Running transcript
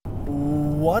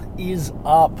What is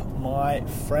up, my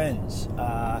friends?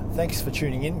 Thanks for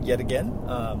tuning in yet again.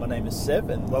 My name is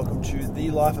Seb, and welcome to The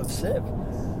Life of Seb.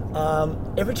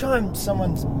 Every time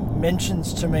someone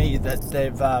mentions to me that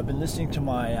they've been listening to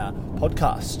my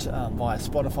podcast via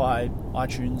Spotify,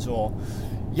 iTunes, or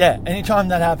anytime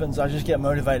that happens, I just get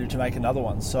motivated to make another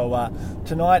one. So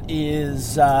tonight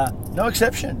is no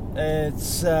exception.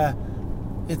 It's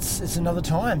another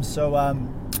time. So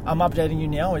I'm updating you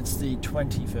now. It's the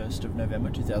 21st of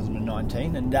November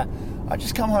 2019, and I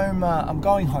just come home. I'm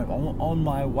going home. I'm on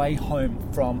my way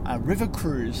home from a river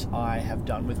cruise I have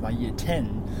done with my Year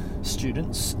 10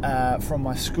 students from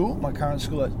my school, my current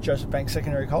school at Joseph Banks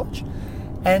Secondary College.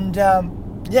 And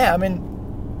it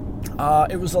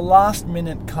was a last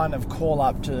minute kind of call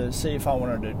up to see if I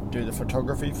wanted to do the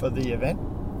photography for the event.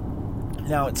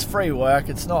 Now, it's free work.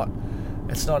 It's not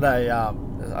a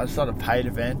paid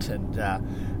event, and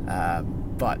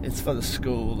but it's for the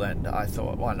school, and I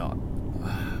thought, why not?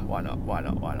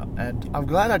 And I'm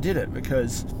glad I did it,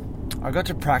 because I got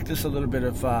to practice a little bit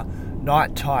of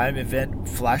nighttime event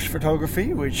flash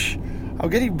photography, which I'm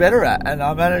getting better at, and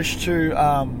I managed to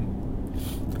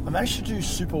do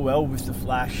super well with the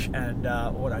flash and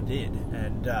what I did.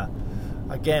 And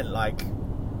again,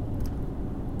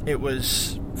 it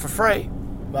was for free,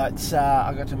 but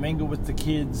I got to mingle with the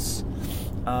kids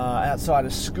outside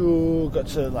of school. Got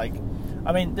to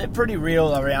they're pretty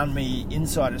real around me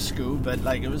inside of school, but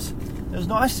it was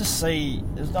nice to see.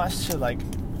 It was nice to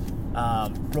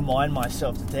remind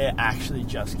myself that they're actually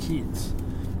just kids.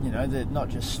 They're not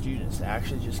just students; they're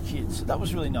actually just kids. So that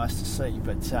was really nice to see.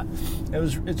 But it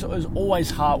was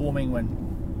always heartwarming when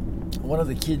one of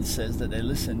the kids says that they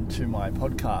listen to my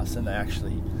podcast and they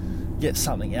actually get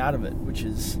something out of it, which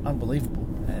is unbelievable.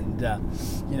 And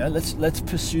let's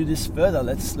pursue this further.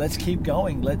 Let's keep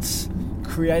going. Let's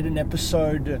create an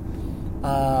episode,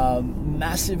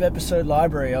 massive episode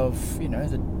library of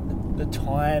the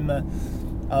time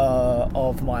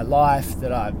of my life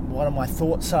what my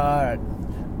thoughts are.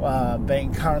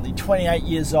 Being currently 28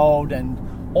 years old and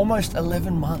almost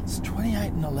 11 months.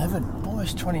 28 and 11,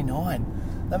 almost 29.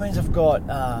 That means I've got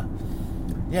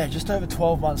just over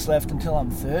 12 months left until I'm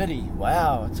 30.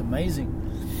 Wow, it's amazing.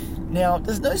 Now,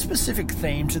 there's no specific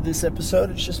theme to this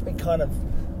episode. It's just me kind of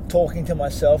talking to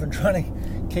myself and trying to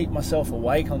keep myself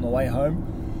awake on the way home.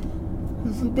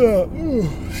 It's about,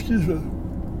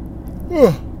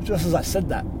 just as I said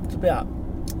that, it's about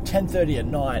 10:30 at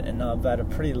night, and I've had a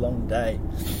pretty long day.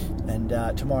 And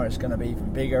tomorrow's going to be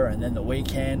even bigger, and then the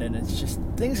weekend, and it's just,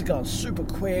 things are going super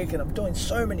quick, and I'm doing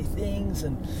so many things,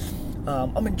 and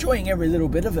I'm enjoying every little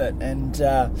bit of it. And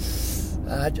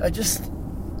I just...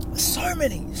 So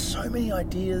many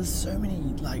ideas, so many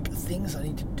things I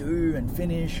need to do and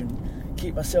finish and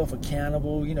keep myself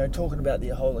accountable. Talking about the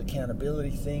whole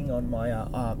accountability thing on my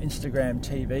Instagram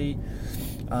TV,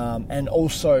 and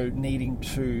also needing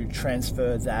to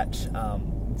transfer that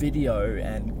video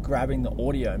and grabbing the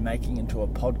audio, making into a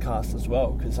podcast as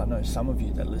well. Because I know some of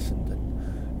you that listen that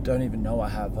don't even know I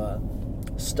have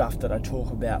stuff that I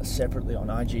talk about separately on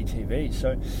IGTV.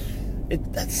 So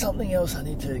that's something else I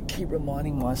need to keep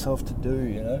reminding myself to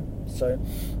do, So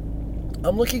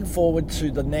I'm looking forward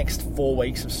to the next 4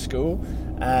 weeks of school,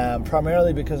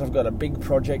 primarily because I've got a big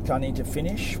project I need to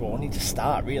finish, or I need to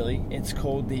start, really. It's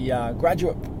called the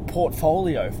graduate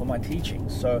portfolio for my teaching.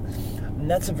 And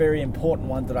that's a very important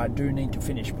one that I do need to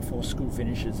finish before school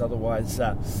finishes. Otherwise,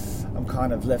 I'm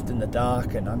kind of left in the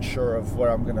dark and unsure of where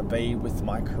I'm going to be with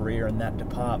my career in that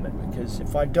department. Because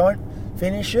if I don't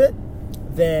finish it,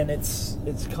 then it's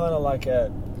kind of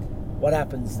what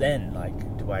happens then?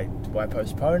 Do I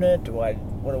postpone it? What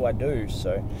do I do?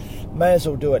 So may as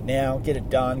well do it now, get it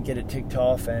done, get it ticked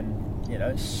off, and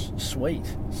sweet.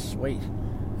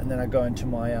 And then I go into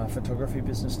my photography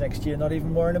business next year, not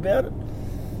even worrying about it.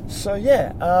 So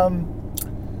other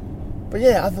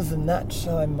than that,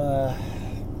 I'm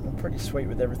pretty sweet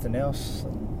with everything else.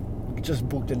 I just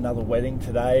booked another wedding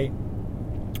today,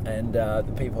 and the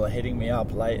people are hitting me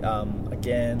up late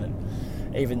again, and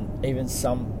even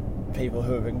some people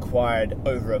who have inquired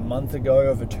over a month ago,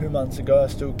 over 2 months ago, are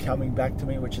still coming back to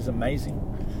me, which is amazing.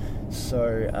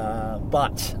 So,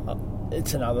 but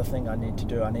it's another thing I need to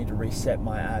do. I need to reset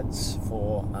my ads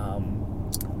for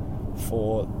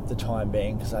the time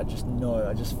being, because I just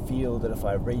feel that if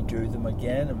I redo them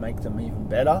again and make them even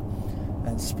better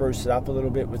and spruce it up a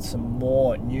little bit with some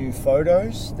more new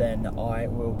photos, then I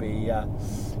will be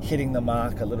hitting the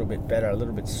mark a little bit better, a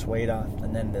little bit sweeter.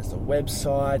 And then there's the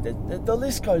website. The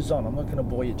list goes on. I'm not going to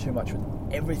bore you too much with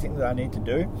everything that I need to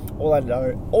do. All I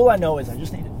know is I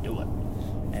just need to do it,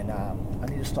 and I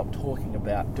need to stop talking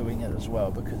about doing it as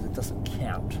well, because it doesn't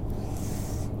count.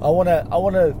 I want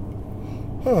to.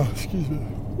 Oh, excuse me.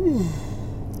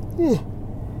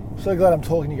 So glad I'm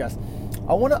talking to you guys.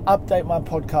 I want to update my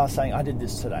podcast saying I did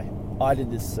this today.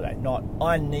 Not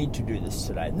I need to do this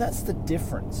today. And that's the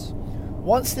difference.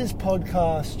 Once this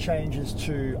podcast changes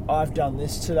to I've done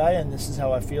this today and this is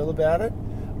how I feel about it,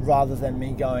 rather than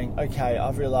me going, okay,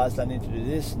 I've realized I need to do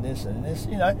this and this and this,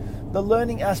 the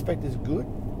learning aspect is good,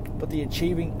 but the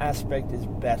achieving aspect is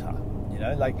better.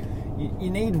 Like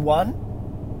you need one.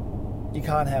 You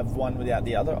can't have one without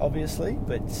the other, obviously,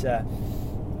 but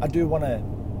I do want to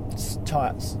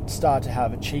start to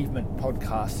have achievement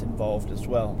podcasts involved as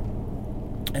well.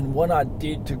 And what I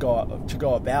did to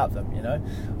go about them,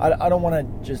 I don't want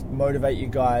to just motivate you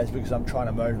guys because I'm trying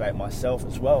to motivate myself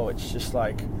as well. It's just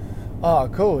like, oh,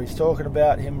 cool, he's talking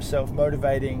about himself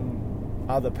motivating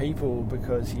other people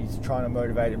because he's trying to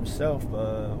motivate himself,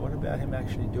 but what about him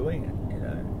actually doing it,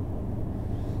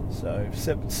 So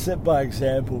set by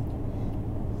example.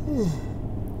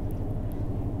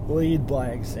 Lead by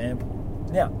example.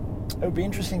 Now, it would be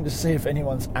interesting to see if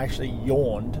anyone's actually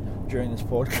yawned during this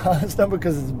podcast. Not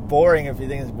because it's boring if you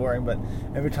think it's boring, but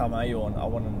every time I yawn, I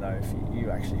want to know if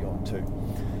you actually yawn too.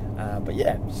 But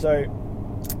yeah, so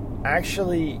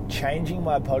actually changing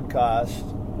my podcast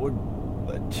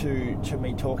to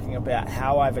me talking about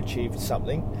how I've achieved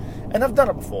something. And I've done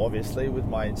it before, obviously, with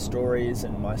my stories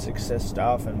and my success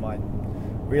stuff and my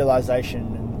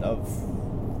realization of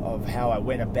how I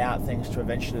went about things to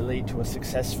eventually lead to a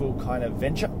successful kind of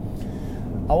venture.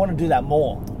 I want to do that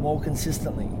more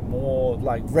consistently, more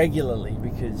like regularly,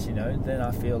 because, then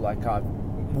I feel like I've,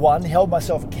 one, held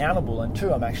myself accountable, and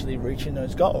two, I'm actually reaching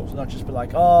those goals, not just be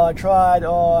like, oh, I tried,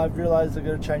 oh, I've realized I've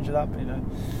got to change it up,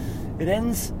 It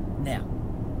ends now.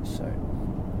 So,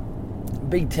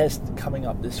 big test coming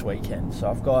up this weekend. So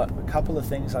I've got a couple of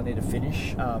things I need to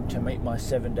finish to meet my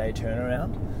 7-day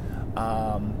turnaround.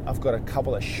 I've got a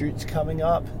couple of shoots coming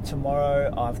up.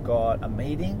 Tomorrow I've got a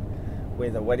meeting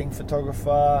with a wedding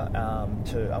photographer. I'm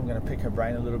going to pick her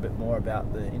brain a little bit more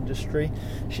about the industry.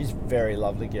 She's a very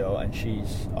lovely girl, and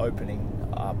she's opening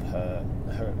up her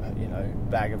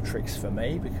bag of tricks for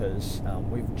me because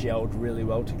we've gelled really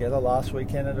well together last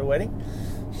weekend at a wedding.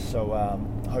 So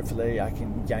hopefully I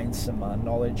can gain some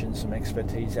knowledge and some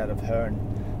expertise out of her, and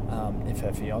if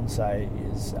her fiance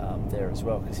is there as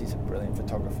well, because he's a brilliant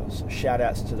photographer. So shout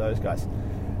outs to those guys.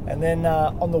 And then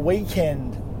on the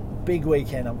weekend, big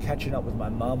weekend, I'm catching up with my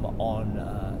mum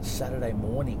on Saturday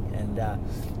morning,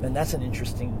 and that's an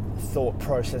interesting thought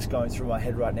process going through my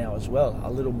head right now as well.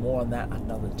 A little more on that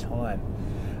another time.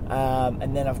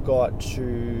 And then I've got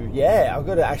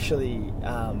to actually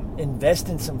invest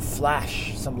in some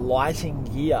flash, some lighting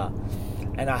gear,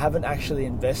 and I haven't actually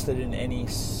invested in any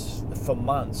for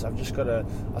months. I've just got a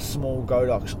small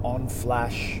Godox on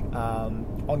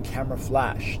camera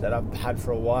flash that I've had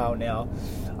for a while now.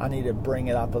 I need to bring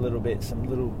it up a little bit, some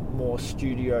little more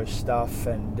studio stuff,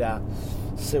 and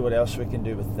see what else we can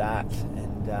do with that.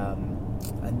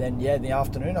 And then in the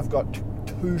afternoon I've got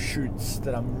two shoots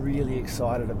that I'm really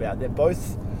excited about. They're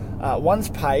both one's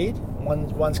paid,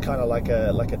 one's kind of like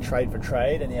a trade for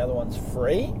trade, and the other one's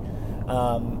free.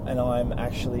 And I'm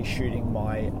actually shooting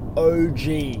my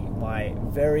OG, my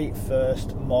very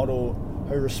first model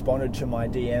who responded to my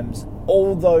DMs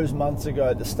all those months ago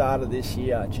at the start of this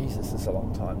year. Jesus, it's a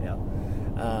long time now.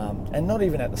 And not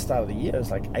even at the start of the year, it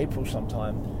was like April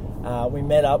sometime. We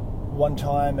met up one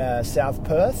time South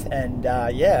Perth, and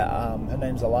her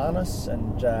name's Alanis,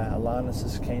 and Alanis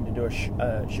is keen to do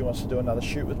she wants to do another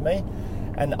shoot with me.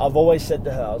 And I've always said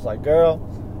to her, I was like, girl,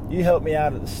 you helped me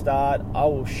out at the start, I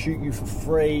will shoot you for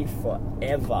free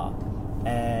forever.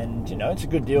 And it's a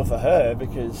good deal for her,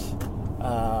 because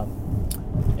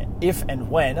if and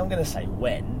when, I'm going to say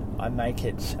when, I make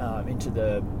it into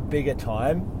the bigger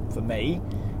time for me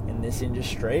in this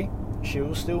industry,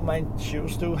 she'll still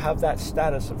have that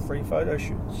status of free photo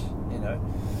shoots,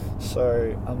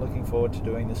 So I'm looking forward to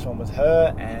doing this one with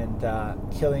her and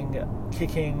killing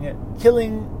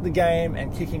the game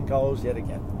and kicking goals yet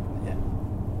again. Yeah.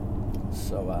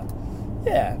 So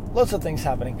lots of things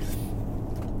happening.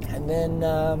 And then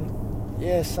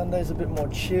Sunday's a bit more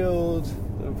chilled,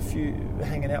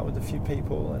 hanging out with a few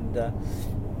people, and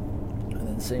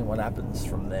then seeing what happens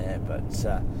from there. But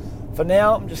for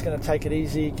now, I'm just going to take it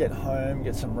easy, get home,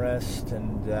 get some rest,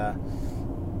 and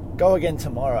go again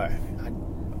tomorrow.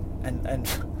 And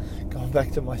going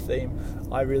back to my theme,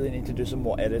 I really need to do some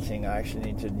more editing. I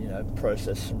actually need to,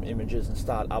 process some images and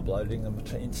start uploading them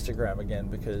to Instagram again,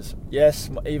 because yes,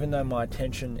 even though my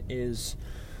attention is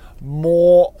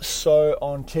more so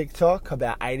on TikTok,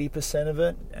 about 80% of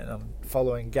it, and I'm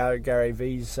following Gary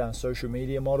V's social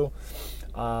media model,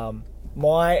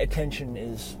 My attention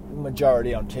is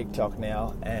majority on TikTok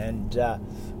now, and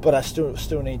but I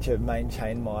still need to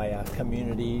maintain my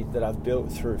community that I've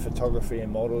built through photography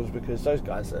and models, because those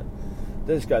guys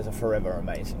are forever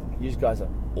amazing. You guys are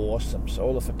awesome. So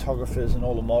all the photographers and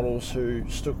all the models who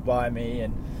stuck by me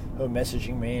and who are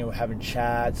messaging me and who are having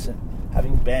chats and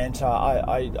having banter,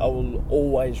 I will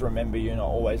always remember you, and I'll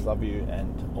always love you,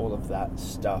 and all of that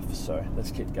stuff. So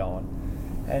let's keep going.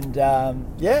 And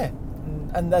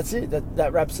and that's it.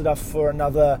 That wraps it up for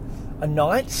another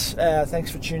night.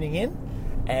 Thanks for tuning in.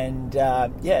 And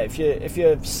if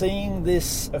you're seeing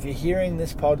this, if you're hearing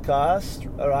this podcast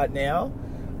right now,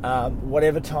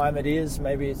 whatever time it is,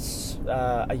 maybe it's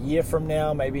a year from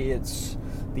now, maybe it's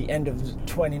the end of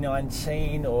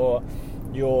 2019, or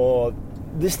you're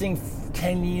listening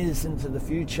 10 years into the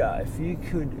future, if you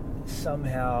could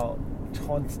somehow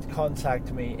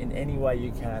contact me in any way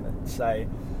you can and say,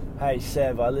 hey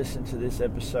Sev, I listened to this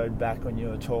episode back when you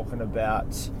were talking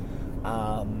about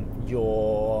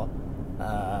your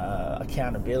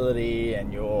accountability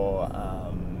and you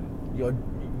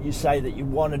say that you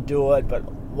want to do it, but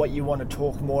what you want to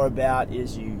talk more about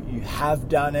is you have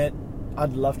done it.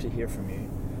 I'd love to hear from you,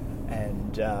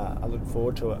 and I look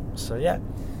forward to it. So yeah,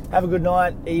 have a good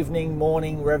night, evening,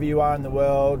 morning, wherever you are in the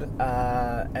world.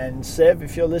 And Sev,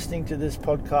 if you're listening to this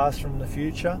podcast from the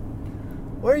future,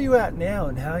 where are you at now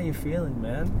and how are you feeling,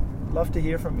 man? Love to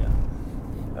hear from you.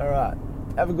 All right,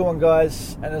 have a good one,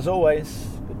 guys. And as always,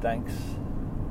 good thanks.